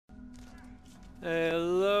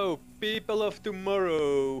Hello, people of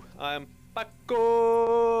tomorrow. I'm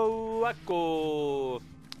Paco Waco,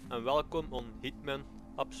 and welcome on Hitman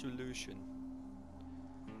Absolution.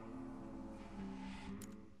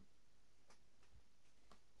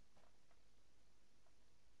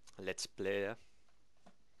 Let's play.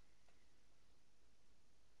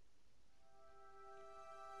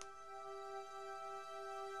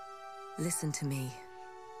 Listen to me.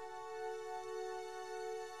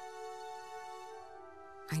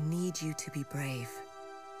 I need you to be brave.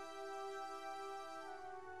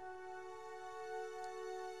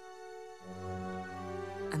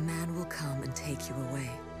 A man will come and take you away.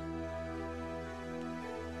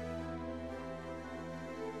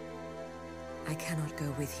 I cannot go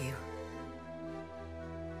with you.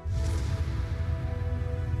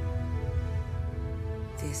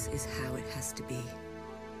 This is how it has to be.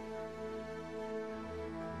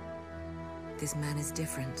 This man is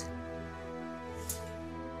different.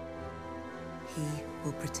 He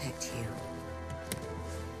will protect you.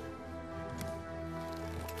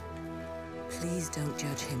 Please don't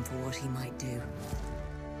judge him for what he might do.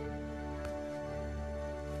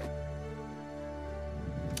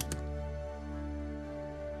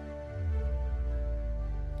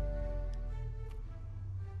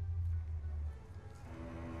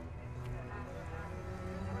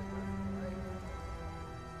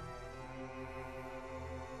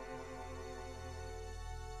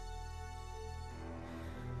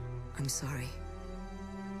 I'm sorry.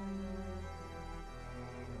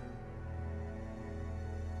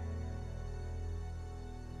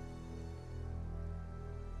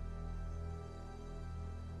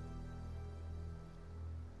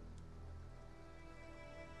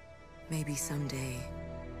 Maybe someday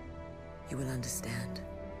you will understand.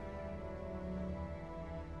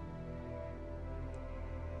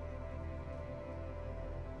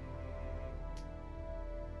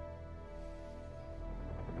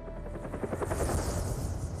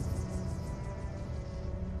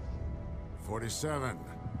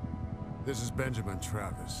 This is Benjamin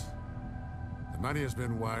Travis. The money has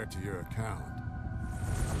been wired to your account.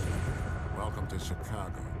 Welcome to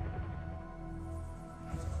Chicago.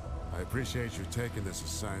 I appreciate you taking this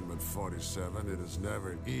assignment, 47. It is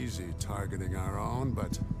never easy targeting our own,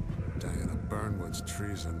 but Diana Burnwood's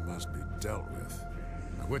treason must be dealt with.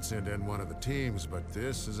 I would send in one of the teams, but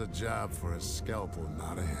this is a job for a scalpel,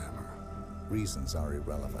 not a hammer. Reasons are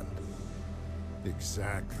irrelevant.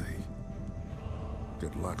 Exactly.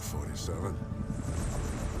 Good luck, 47.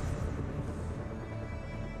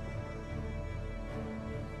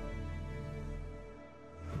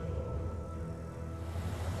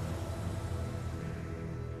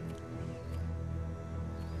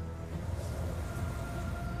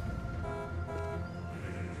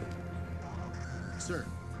 Sir.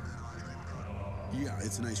 Yeah,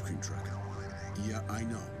 it's an ice cream truck. Yeah, I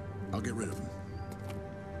know. I'll get rid of him.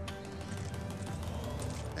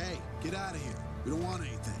 Hey, get out of here. We don't want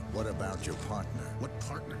anything. What about your partner? What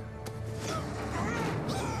partner?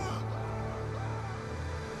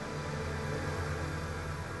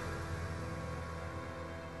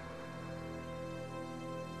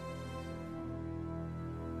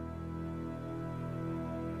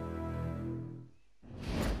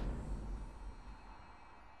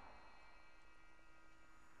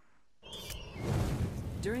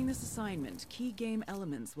 During this assignment, key game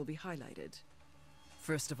elements will be highlighted.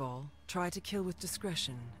 First of all, try to kill with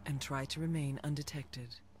discretion and try to remain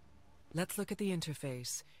undetected. Let's look at the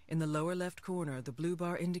interface. In the lower left corner, the blue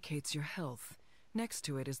bar indicates your health. Next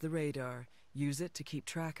to it is the radar. Use it to keep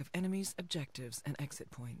track of enemies, objectives, and exit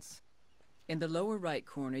points. In the lower right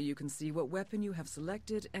corner, you can see what weapon you have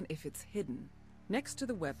selected and if it's hidden. Next to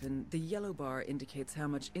the weapon, the yellow bar indicates how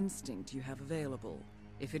much instinct you have available.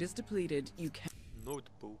 If it is depleted, you can...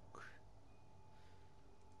 Notebook.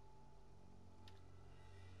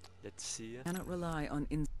 Let's see. Cannot rely on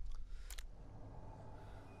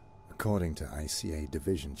According to ICA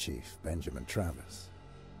Division Chief Benjamin Travis,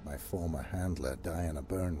 my former handler Diana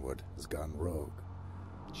Burnwood has gone rogue,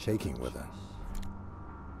 shaking with her.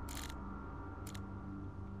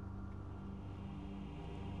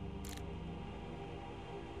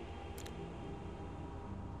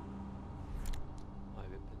 My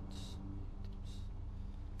weapons.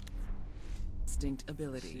 instinct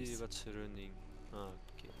abilities. See what's running.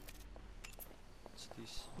 Okay. What's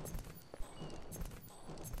this?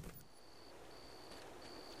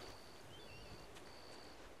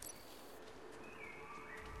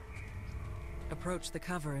 Approach the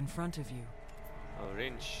cover in front of you.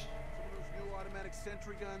 Orange.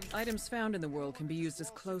 Items found in the world can be used as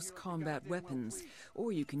close combat weapons,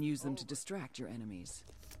 or you can use them to distract your enemies.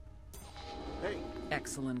 Hey,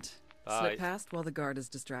 Excellent. Bye. Slip past while the guard is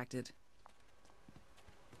distracted.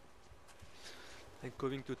 I'm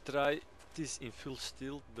going to try this in full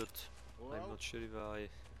stealth, but I'm not sure if I... If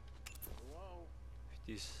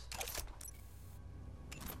it is...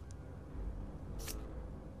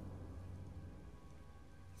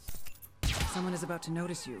 Someone is about to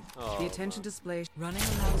notice you. Oh, The attention display running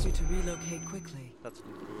allows you to relocate quickly. That's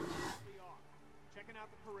not good.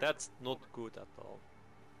 That's not good at all.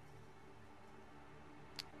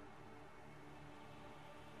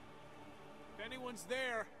 If anyone's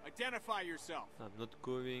there, identify yourself. I'm not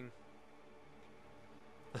going...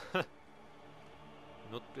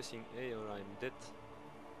 not pressing A or I'm dead.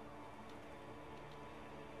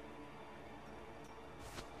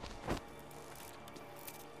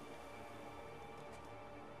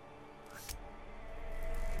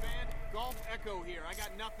 Command, Golf Echo here. I got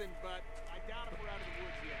nothing, but I doubt if we're out of the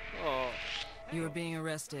woods yet. Oh, You are being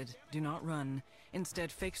arrested. Do not run.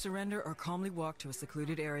 Instead, fake surrender or calmly walk to a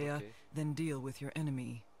secluded area, Okay. then deal with your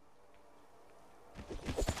enemy.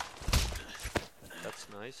 that's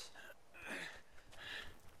nice.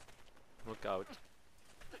 Look out.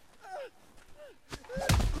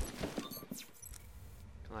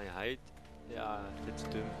 Can I hide? Yeah, that's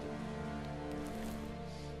dumb.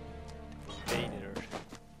 Container.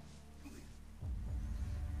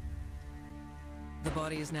 The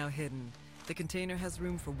body is now hidden. The container has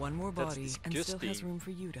room for one more That's body and still has disgusting. room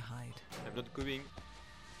for you to hide. I'm not going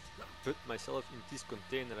put myself in this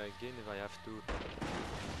container again if I have to.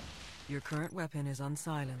 Your current weapon is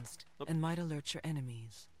unsilenced Nope. and might alert your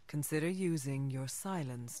enemies. Consider using your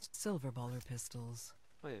silenced silver baller pistols.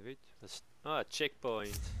 Oh yeah, wait. That's a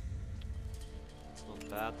checkpoint. It's not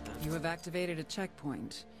bad, huh? You have activated a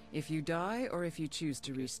checkpoint. If you die or if you choose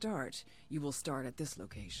to restart, you will start at this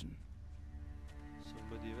location.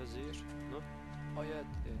 Somebody was here? No? Oh yeah,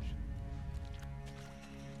 there.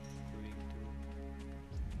 Going to...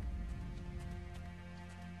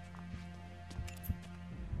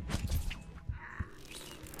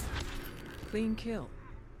 Clean kill.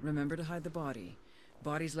 Remember to hide the body.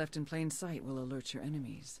 Bodies left in plain sight will alert your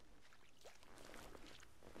enemies.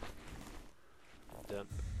 Dump.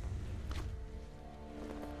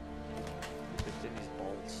 The tennis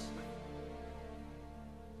balls.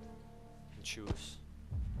 And shoes.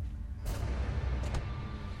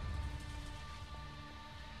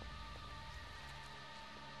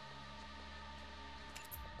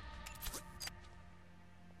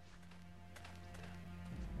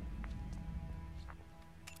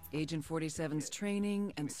 Agent 47's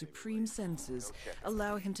training and supreme senses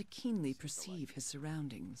allow him to keenly perceive his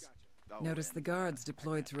surroundings. Notice the guards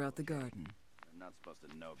deployed throughout the garden. I'm not supposed to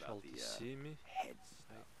know Shall about they the see me? head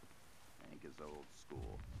stuff. Hank is old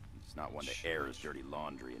school. He's not one to air his dirty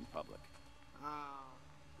laundry in public. Ah,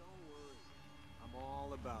 don't worry. I'm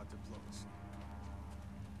all about diplomacy.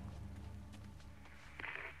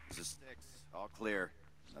 This is Sticks. All clear.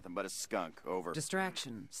 Nothing but a skunk. Over.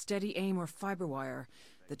 Distraction, steady aim, or fiber wire.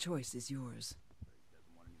 The choice is yours.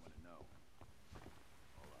 Doesn't want anyone to know.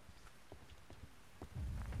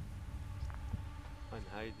 I'm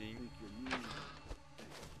hiding.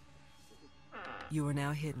 You are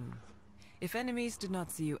now hidden. If enemies did not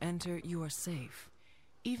see you enter, you are safe,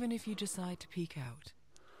 even if you decide to peek out.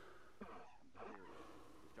 This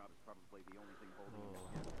job is probably the only thing holding him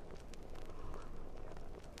together.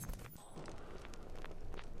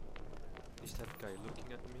 Is that guy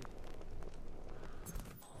looking at me?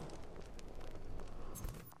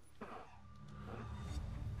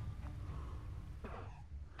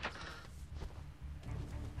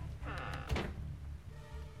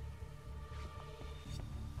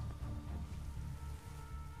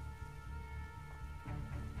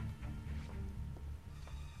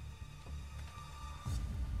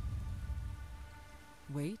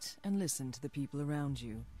 Wait and listen to the people around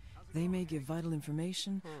you. They may give vital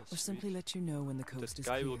information Oh, or simply sweet. let you know when the coast That is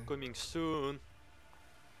guy clear. will coming soon.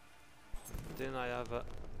 Then I have a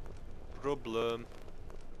problem.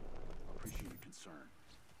 appreciate your concern.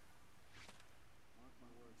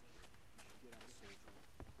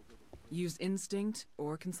 Use instinct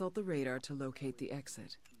or consult the radar to locate the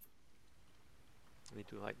exit. I need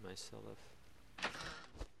to hide myself.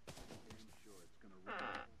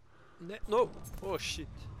 No! Oh shit!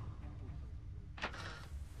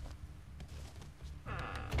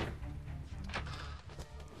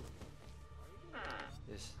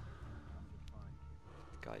 Yes.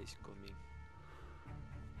 The guy is coming.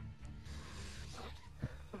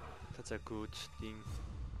 That's a good thing.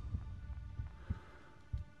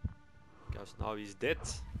 Because now he's dead.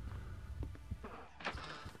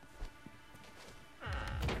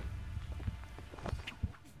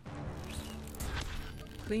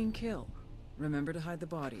 Clean kill. Remember to hide the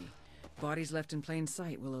body. Bodies left in plain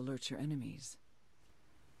sight will alert your enemies.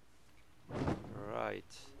 Right.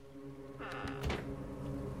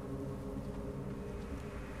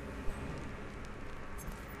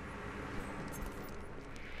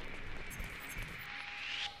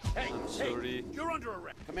 I'm sorry. You're under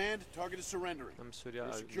arrest. Command, target is surrendering. I'm sorry. You're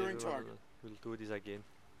I securing never target. will do this again.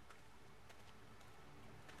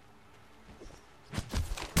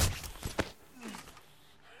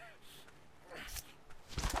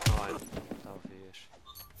 I'm out here.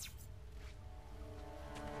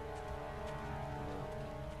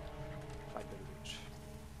 Fiber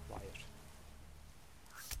wire.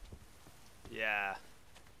 Yeah.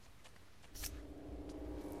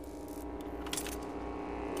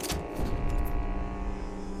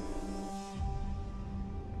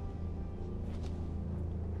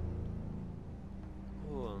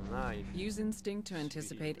 Oh, knife. Use instinct to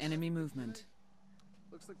anticipate enemy movement.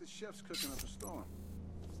 Looks like the chef's cooking up a storm.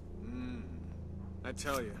 I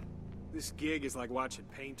tell you, this gig is like watching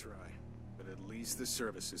paint dry, but at least the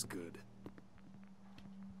service is good.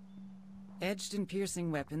 Edged and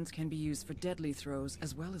piercing weapons can be used for deadly throws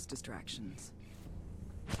as well as distractions.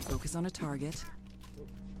 Focus on a target.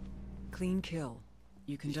 Clean kill.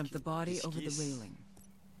 You can dump the body over the railing.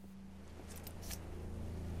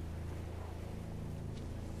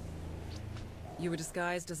 You were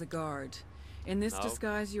disguised as a guard. In this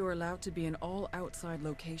disguise, you are allowed to be in all outside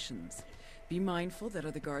locations. Be mindful that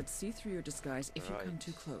other guards see through your disguise if you come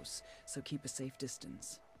too close, so keep a safe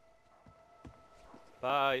distance.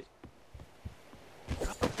 Bye.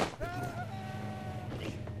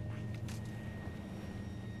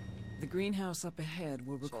 The greenhouse up ahead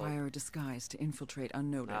will require a disguise to infiltrate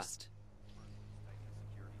unnoticed.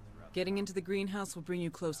 Getting into the greenhouse will bring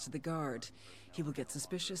you close to the guard. He will get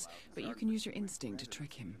suspicious, but you can use your instinct to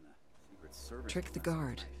trick him. Trick the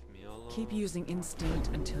guard. Keep using instinct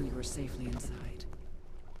until you are safely inside.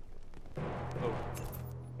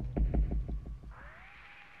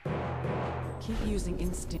 Keep using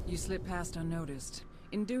instinct. You slip past unnoticed.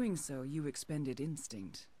 In doing so, you expended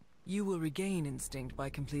instinct. You will regain instinct by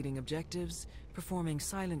completing objectives, performing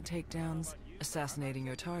silent takedowns, assassinating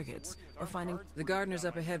your targets, or finding... The gardeners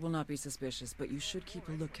up ahead will not be suspicious, but you should keep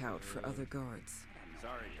a lookout for other guards.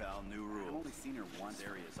 Sorry, pal, new rule. I've only seen her once. This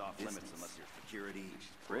area is off limits unless you're security.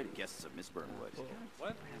 Pretty guests of Miss Burnwood.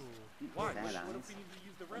 What? Why? What if we need to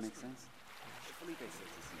use the restroom? Makes sense.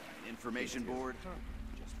 An information board.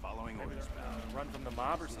 Just following orders, pal. Run from the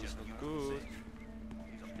mob or something? Just you Good.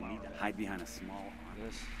 You need to hide behind a small arm.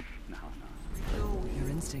 Yes. No. Your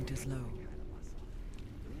instinct is low.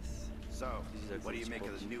 So, what do you make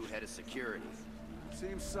of the new head of security?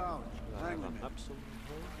 Seems solid. Hang with me. Absolution.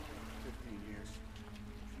 15 years.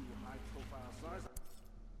 Few high-profile size.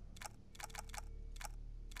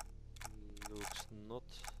 Looks not.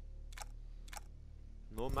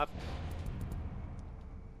 No map.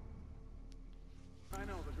 I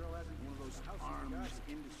know the girl hasn't one of those arms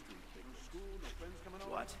industry things. School, no friends coming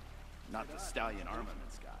over. What? Not the stallion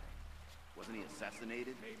armaments guy. Wasn't he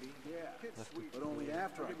assassinated? Maybe. Yeah. Kid's sweet, but only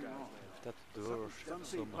after I got home. That door Some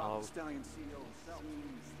say somehow. Papa Stallion CEO himself.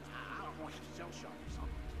 I don't want you to shell shock or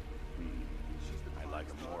something. She's the I like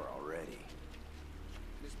him more already.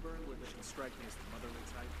 Miss Burnwood doesn't strike me as the motherly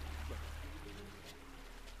type. Look,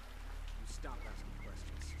 you stop asking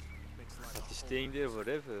questions. Makes life That a is whole staying lot there easier.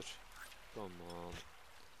 forever. Come on.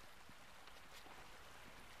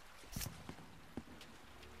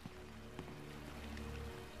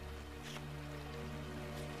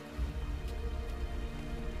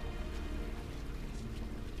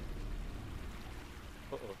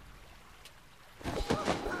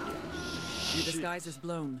 Your disguise is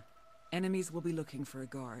blown. Enemies will be looking for a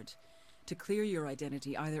guard. To clear your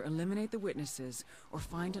identity, either eliminate the witnesses or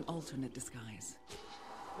find an alternate disguise.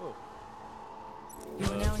 Oh. You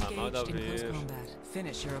are now I'm out engaged in of close here. combat.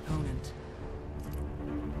 Finish your opponent.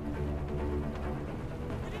 We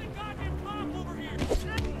need a goddamn cop over here! No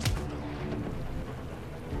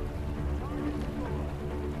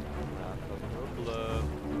problem.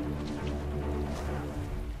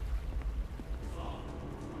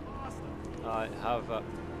 I have a...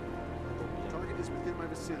 Target is within my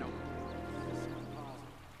vicinity. I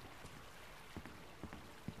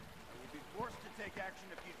will be forced to take action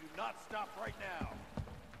if you do not stop right now.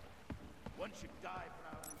 One should die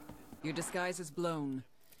proudly. Your disguise is blown.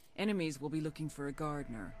 Enemies will be looking for a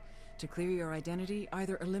gardener. To clear your identity,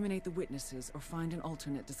 either eliminate the witnesses or find an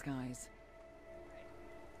alternate disguise.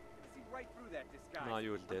 See right through that disguise. No,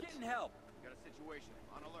 you're dead. Getting help. Got a situation.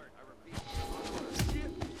 On alert. I repeat. On alert.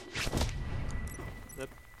 That...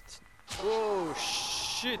 Oh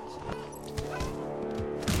shit!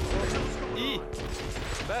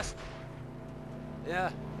 Fast!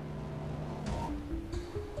 Yeah.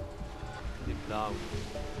 Deep down.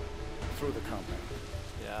 Through the compound.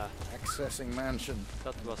 Yeah. Accessing mansion.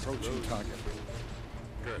 That was Approaching close. target.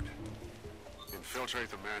 Good. Infiltrate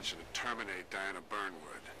the mansion and terminate Diana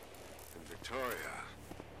Burnwood. And Victoria,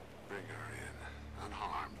 bring her in,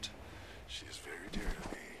 unharmed. She is very dear to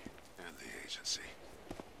me and the agency.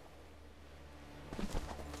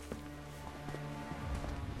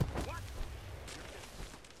 What?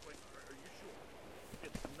 Wait, are you sure?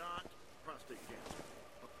 It's not prostate cancer.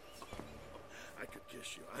 I could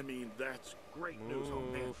kiss you. I mean, that's great news. Oh,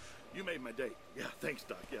 man. You made my day. Yeah, thanks,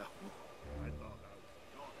 Doc. Yeah. I thought I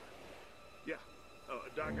was gone. Yeah.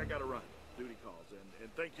 Doc, I gotta run. Duty calls.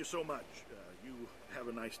 And thank you so much. You have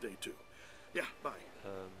a nice day, too. Yeah, bye.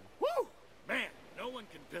 Woo! Man, no one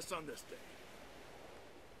can piss on this day.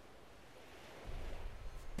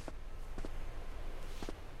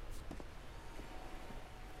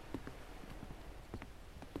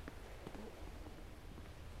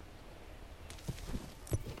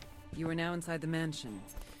 You are now inside the mansion.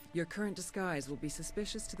 Your current disguise will be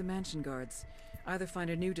suspicious to the mansion guards. Either find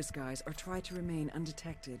a new disguise or try to remain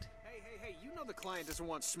undetected. Hey, you know the client doesn't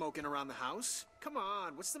want smoking around the house. Come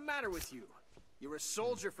on, what's the matter with you? You're a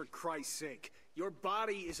soldier, for Christ's sake. Your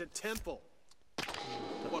body is a temple.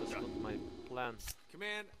 That was not my plan.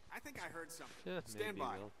 Command, I think I heard something. Yeah, Stand maybe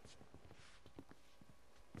by. well.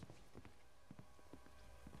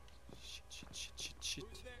 Shit.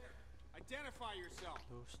 Who's there? Identify yourself.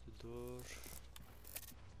 Close the door.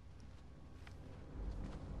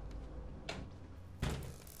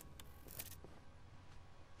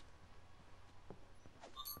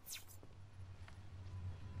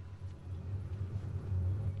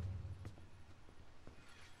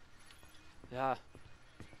 Yeah.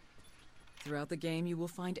 Throughout the game, you will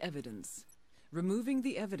find evidence. Removing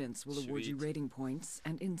the evidence will award you Sweet. rating points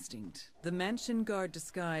and instinct. The mansion guard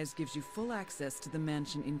disguise gives you full access to the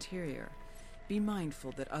mansion interior. Be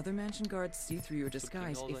mindful that other mansion guards see through your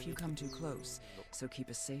disguise else I if you need come to too do? close, Nope. so keep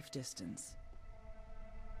a safe distance.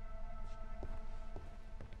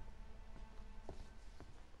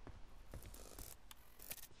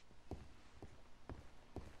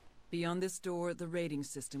 Beyond this door, the rating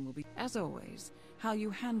system will be... As always, how you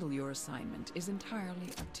handle your assignment is entirely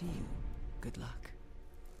up to you. Good luck.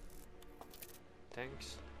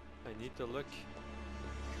 Thanks. I need to look.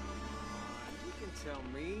 You can tell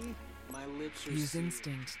me. My lips are Use sealed.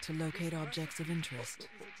 instinct to locate objects of interest.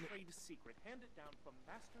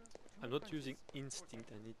 I'm not using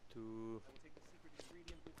instinct. I need to.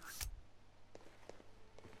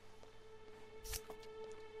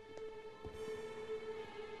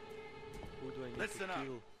 Who do I need Listen to up.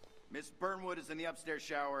 kill? Miss Burnwood is in the upstairs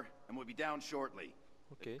shower and will be down shortly.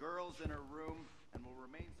 Okay, The girl's in her room and will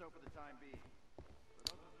remain so for the time being.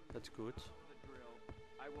 that's good. For the drill,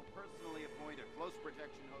 I will personally appoint a close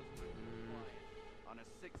protection host for the client on a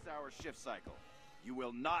 6-hour shift cycle. You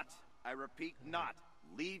will not, I repeat, not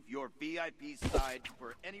leave your VIP side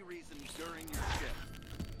for any reason during your shift.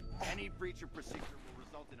 Any breach of procedure will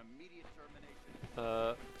result in immediate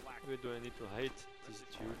termination. Where do I need to hide this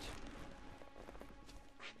dude?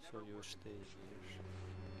 So you stay here.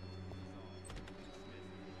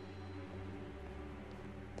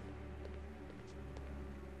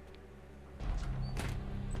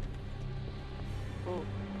 Oh.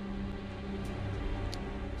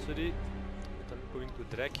 Sorry, but I'm going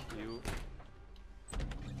to drag you.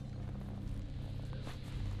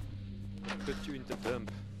 Put you in the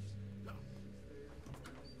dump.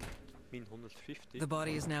 Mean 150. The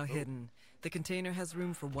body is now hidden. The container has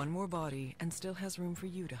room for one more body and still has room for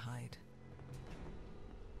you to hide.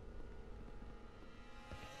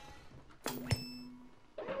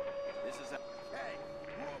 This is a... Hey,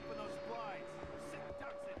 who opened those blinds? There's sick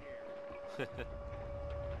ducks in here.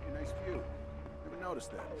 Hey, nice view. Never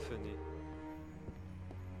noticed that. Funny.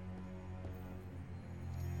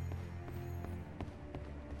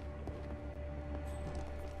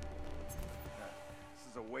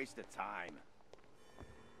 This is a waste of time.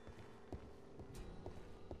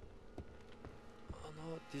 Oh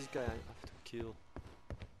no, this guy I have to kill.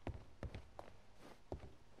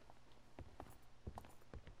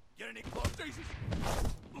 Get any closer?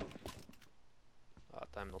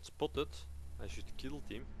 I'm not spotted. I should kill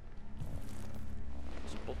him.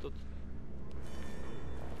 Spotted.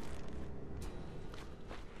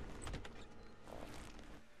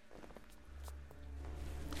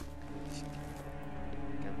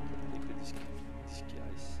 Can't take the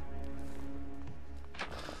disguise.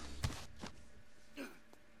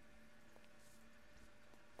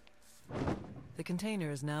 The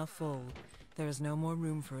container is now full. there is no more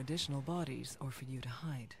room for additional bodies or for you to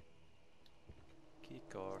hide. Key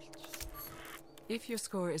cards. If your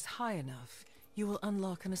score is high enough, you will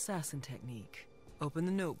unlock an assassin technique. Open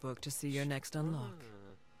the notebook to see your next unlock.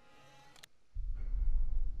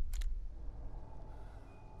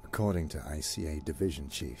 According to ICA Division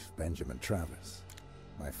Chief Benjamin Travis,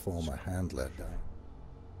 my former handler died.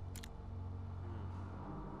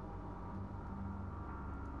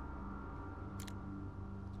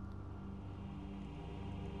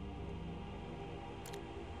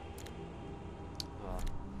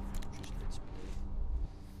 Just let's play.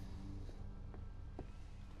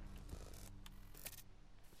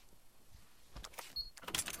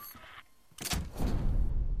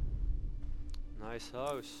 Nice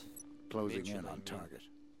house. Closing Mansion, in I on mean. target.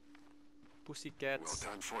 Pussycats.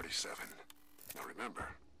 Well done, 47. Now remember,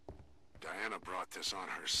 Diana brought this on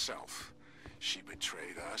herself. She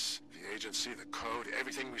betrayed us, the agency, the code,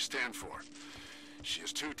 everything we stand for. She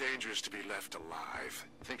is too dangerous to be left alive.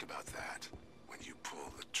 Think about that when you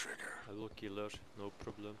pull the trigger. I will kill her, no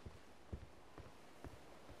problem.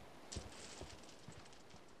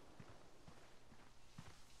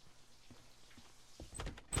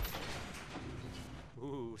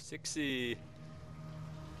 Ooh, sexy.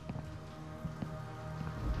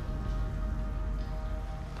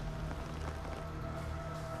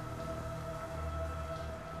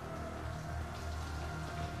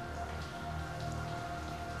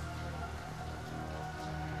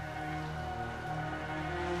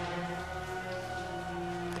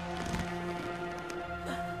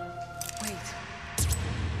 Wait.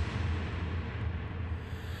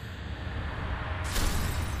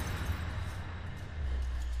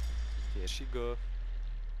 There she go.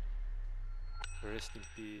 Rest in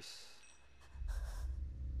peace.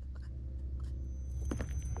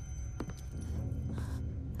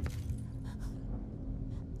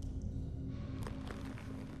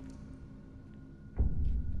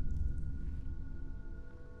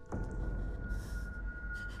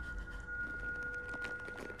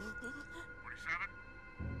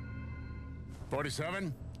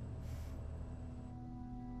 '47?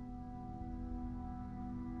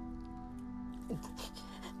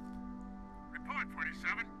 Report,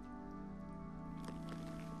 47.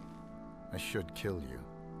 I should kill you.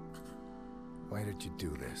 Why did you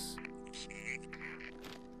do this?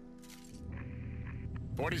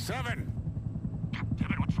 47!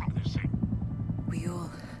 Damn it, what's wrong with this thing? We all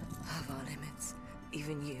have our limits.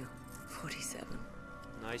 Even you, 47.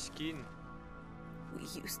 Nice skin. We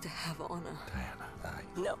used to have honor. Diana,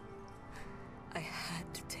 No. I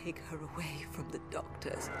had to take her away from the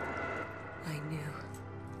doctors. I knew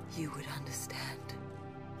you would understand.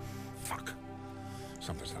 Fuck.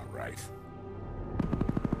 Something's not right.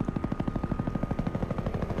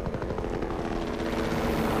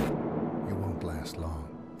 You won't last long.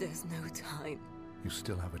 There's no time. You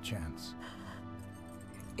still have a chance.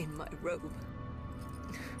 In my robe.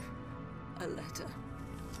 A letter.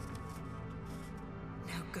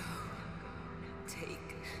 Now go.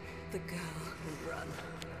 Take the girl and run.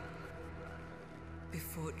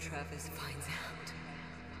 Before Travis finds out.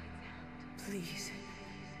 Please.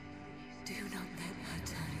 Do not let her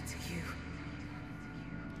turn it to you.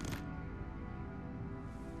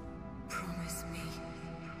 Promise me.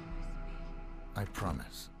 I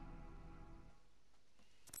promise.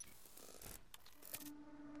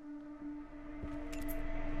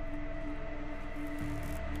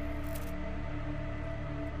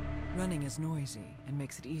 Running is noisy and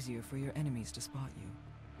makes it easier for your enemies to spot you.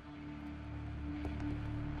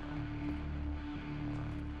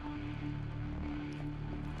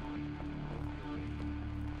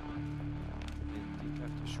 I think I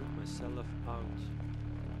have to shoot myself out.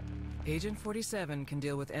 Agent 47 can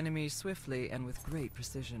deal with enemies swiftly and with great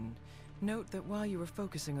precision. Note that while you are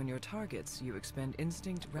focusing on your targets, you expend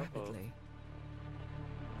instinct rapidly.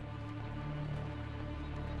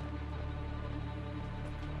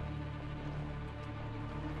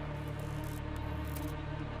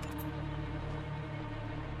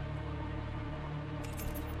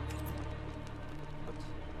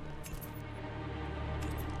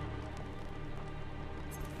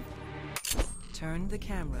 Turn the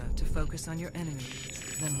camera to focus on your enemy,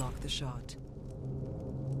 then lock the shot.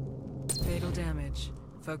 Fatal damage.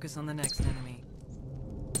 Focus on the next enemy.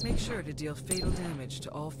 Make sure to deal fatal damage to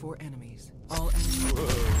all 4 enemies. All enemies.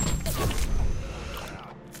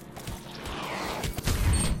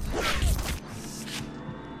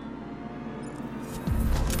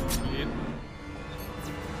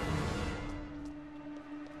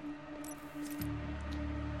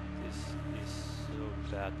 This is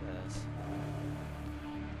so badass.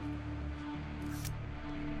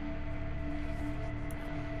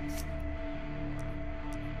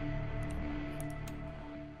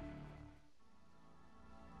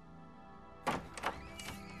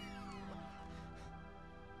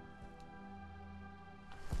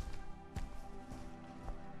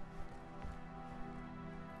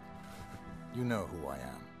 You know who I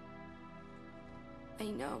am.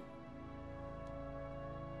 I know.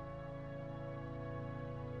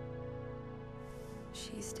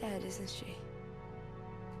 She's dead, isn't she?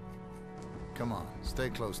 Come on, stay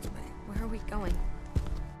close to me. Where are we going?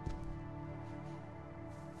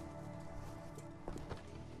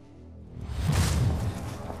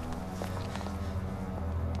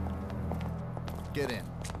 Get in.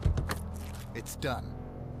 It's done.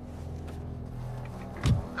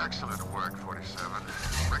 Excellent work, 47.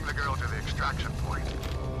 Bring the girl to the extraction point.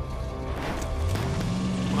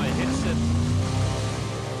 My headset.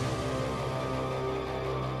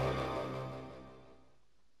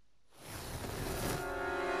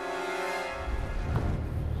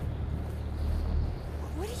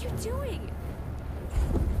 What are you doing?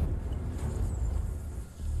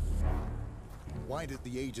 Why did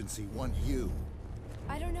the agency want you?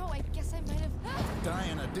 I don't know. I guess I might have...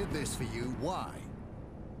 Diana did this for you. Why?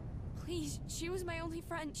 Please, she was my only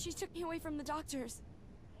friend. She took me away from the doctors.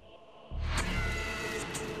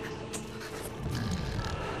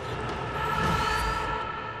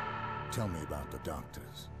 Tell me about the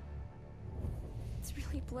doctors. It's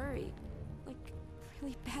really blurry. Like,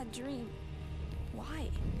 really bad dream. Why?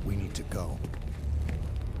 We need to go.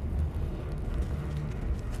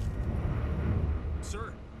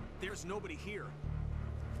 Sir, there's nobody here.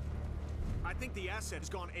 I think the asset has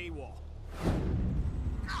gone AWOL.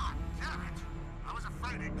 God damn it! I was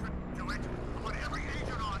afraid he couldn't do it. I want every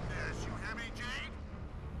agent on this. You hear me, Jade?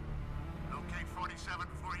 Locate 47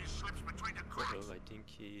 before he slips between the cracks. Oh, I think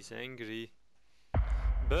he's angry.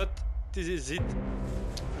 But this is it.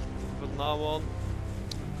 From now on,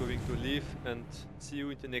 I'm going to leave and see you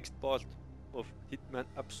in the next part of Hitman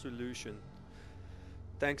Absolution.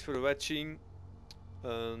 Thanks for watching.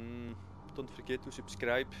 Don't forget to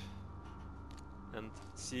subscribe and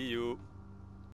see you.